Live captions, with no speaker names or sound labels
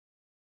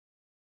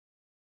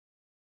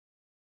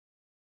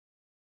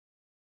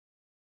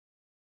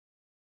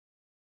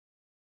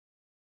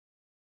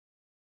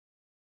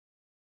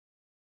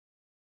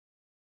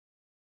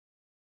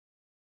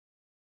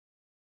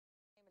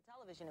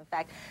television, in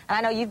fact. And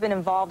I know you've been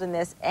involved in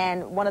this,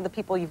 and one of the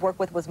people you've worked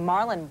with was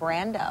Marlon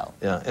Brando.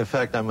 Yeah, in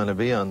fact, I'm going to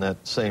be on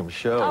that same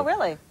show. Oh,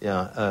 really?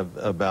 Yeah,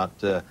 about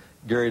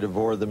Gary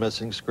DeVore, the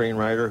missing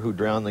screenwriter who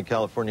drowned the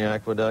California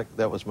aqueduct.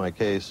 That was my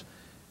case,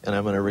 and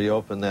I'm going to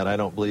reopen that. I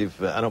don't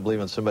believe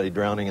in somebody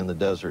drowning in the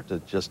desert.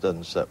 It just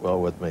doesn't sit well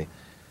with me.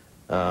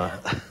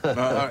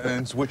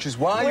 Which is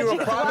why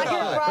you're a private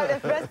eye.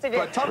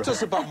 But talk to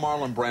us about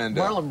Marlon Brando.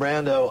 Marlon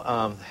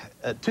Brando,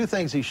 two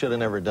things he should have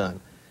never done.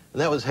 And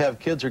that was have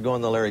kids or go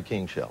on the Larry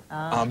King show.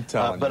 I'm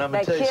telling you. But I'm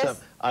going to tell you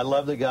something. I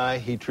love the guy.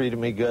 He treated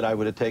me good. I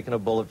would have taken a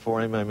bullet for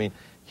him. I mean,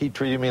 he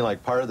treated me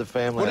like part of the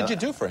family. What did you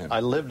do for him? I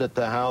lived at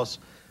the house.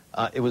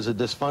 It was a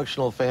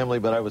dysfunctional family,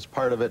 but I was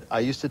part of it. I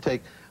used to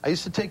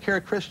take care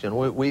of Christian.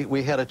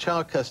 We had a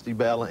child custody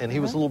battle, and he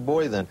was a little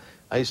boy then.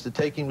 I used to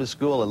take him to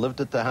school. I lived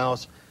at the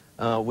house.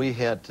 We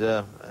had,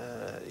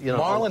 you know...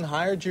 Marlon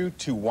hired you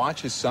to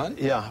watch his son?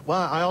 Yeah. Well,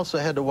 I also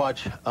had to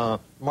watch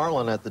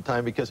Marlon at the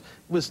time because it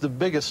was the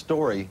biggest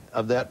story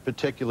of that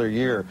particular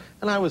year.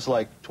 And I was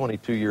like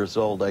 22 years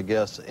old, I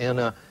guess.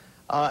 And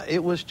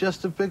it was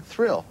just a big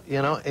thrill,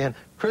 you know. And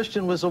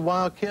Christian was a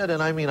wild kid.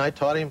 And, I mean, I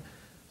taught him,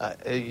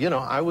 you know,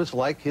 I was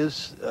like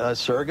his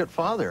surrogate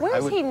father. Where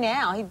is he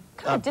now? He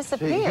kind of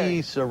disappeared.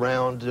 He's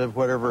around,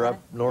 whatever,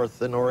 up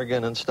north in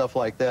Oregon and stuff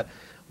like that.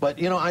 But,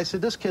 you know, I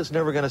said, this kid's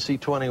never going to see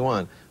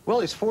 21.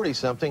 Well, he's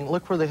 40-something.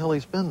 Look where the hell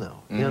he's been, though,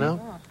 you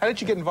know? How did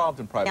you get involved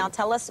in private? Now,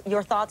 tell us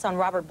your thoughts on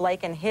Robert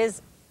Blake and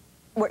his,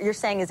 what you're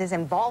saying is his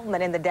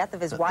involvement in the death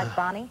of his wife,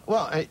 Bonnie?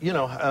 Well, you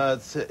know,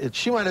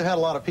 she might have had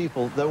a lot of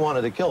people that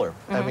wanted to kill her.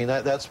 I mean,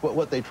 that's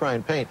what they try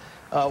and paint.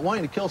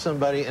 Wanting to kill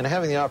somebody and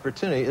having the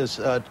opportunity is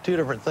two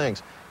different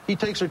things. He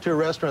takes her to a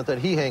restaurant that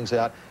he hangs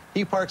out.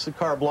 He parks the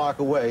car a block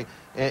away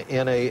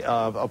in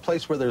a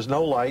place where there's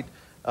no light.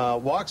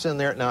 Walks in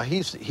there. Now,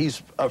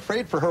 he's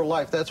afraid for her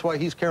life. That's why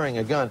he's carrying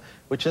a gun,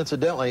 which,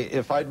 incidentally,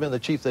 if I'd been the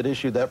chief that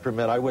issued that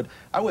permit, I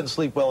wouldn't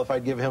sleep well if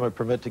I'd give him a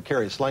permit to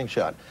carry a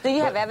slingshot. Do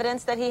you have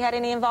evidence that he had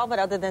any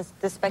involvement other than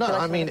the speculation?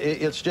 No, I mean,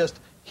 it's just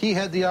he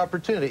had the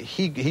opportunity.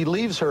 He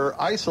leaves her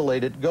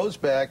isolated, goes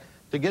back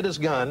to get his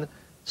gun,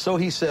 so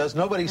he says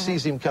nobody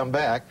sees him come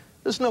back.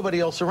 There's nobody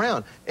else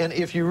around. And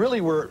if you really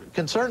were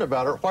concerned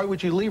about her, why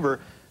would you leave her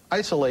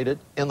isolated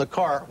in the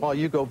car while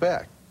you go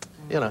back?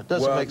 You know, it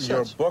doesn't make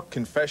sense. Your book,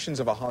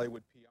 Confessions of a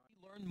Hollywood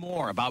PR. Learn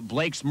more about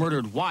Blake's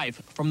murdered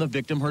wife from the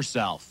victim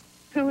herself.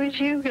 Who would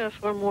you go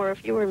for more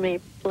if you were me,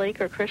 Blake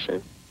or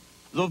Christian?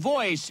 The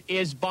voice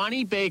is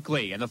Bonnie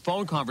Bakley, and the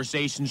phone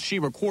conversations she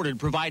recorded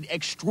provide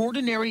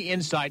extraordinary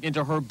insight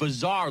into her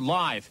bizarre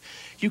life.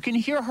 You can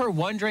hear her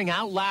wondering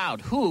out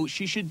loud who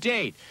she should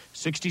date,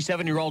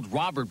 67-year-old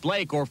Robert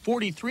Blake or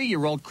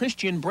 43-year-old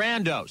Christian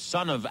Brando,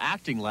 son of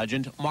acting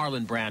legend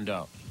Marlon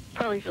Brando.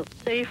 Probably feel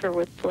safer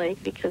with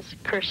Blake because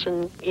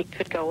Christian, it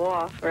could go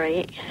off,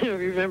 right?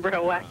 Remember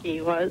how wacky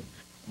he was.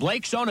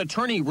 Blake's own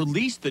attorney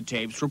released the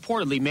tapes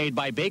reportedly made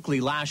by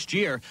Bakley last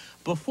year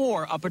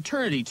before a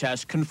paternity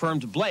test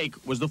confirmed Blake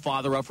was the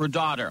father of her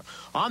daughter.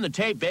 On the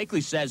tape,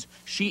 Bakley says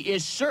she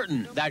is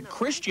certain that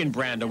Christian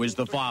Brando is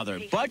the father,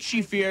 but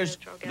she fears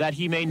that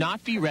he may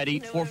not be ready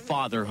for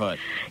fatherhood.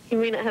 He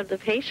may not have the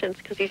patience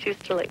because he's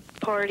used to, like,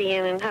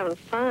 partying and having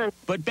fun.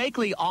 But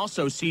Bakley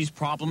also sees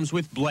problems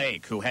with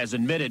Blake, who has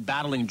admitted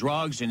battling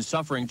drugs and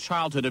suffering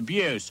childhood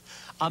abuse.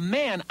 A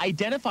man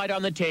identified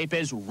on the tape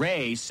as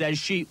Ray says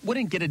she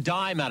wouldn't get a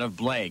dime out of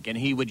Blake, and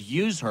he would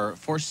use her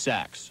for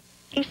sex.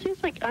 He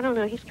seems like, I don't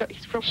know, he's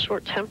real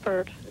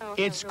short-tempered.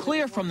 It's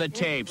clear from the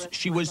tapes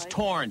she was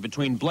torn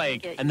between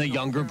Blake and the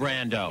younger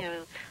Brando.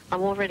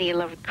 I'm already in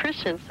love with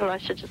Christian, so I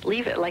should just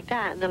leave it like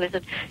that. And then I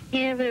said,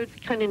 yeah, but it's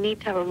kind of neat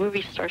to have a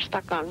movie star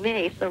stuck on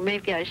me, so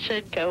maybe I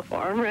should go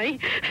for him, right?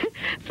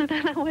 So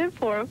then I went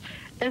for him.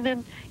 And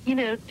then, you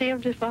know,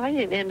 damned if I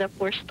didn't end up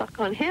more stuck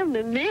on him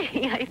than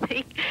me, I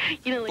think.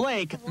 You know,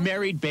 like, Blake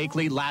married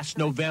Bakley last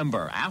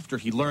November after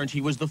he learned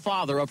he was the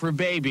father of her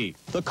baby.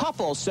 The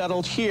couple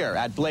settled here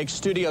at Blake's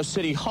Studio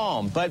City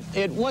home, but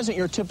it wasn't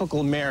your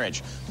typical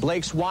marriage.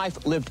 Blake's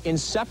wife lived in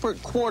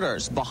separate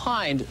quarters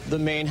behind the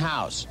main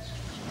house.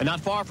 And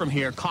not far from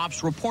here,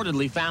 cops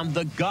reportedly found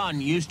the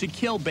gun used to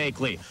kill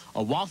Bakley,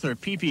 a Walther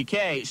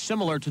PPK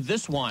similar to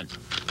this one.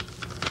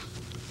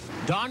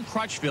 Don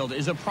Crutchfield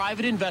is a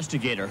private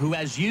investigator who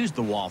has used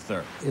the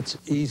Walther. It's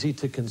easy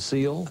to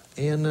conceal,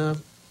 and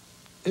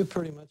it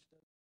pretty much...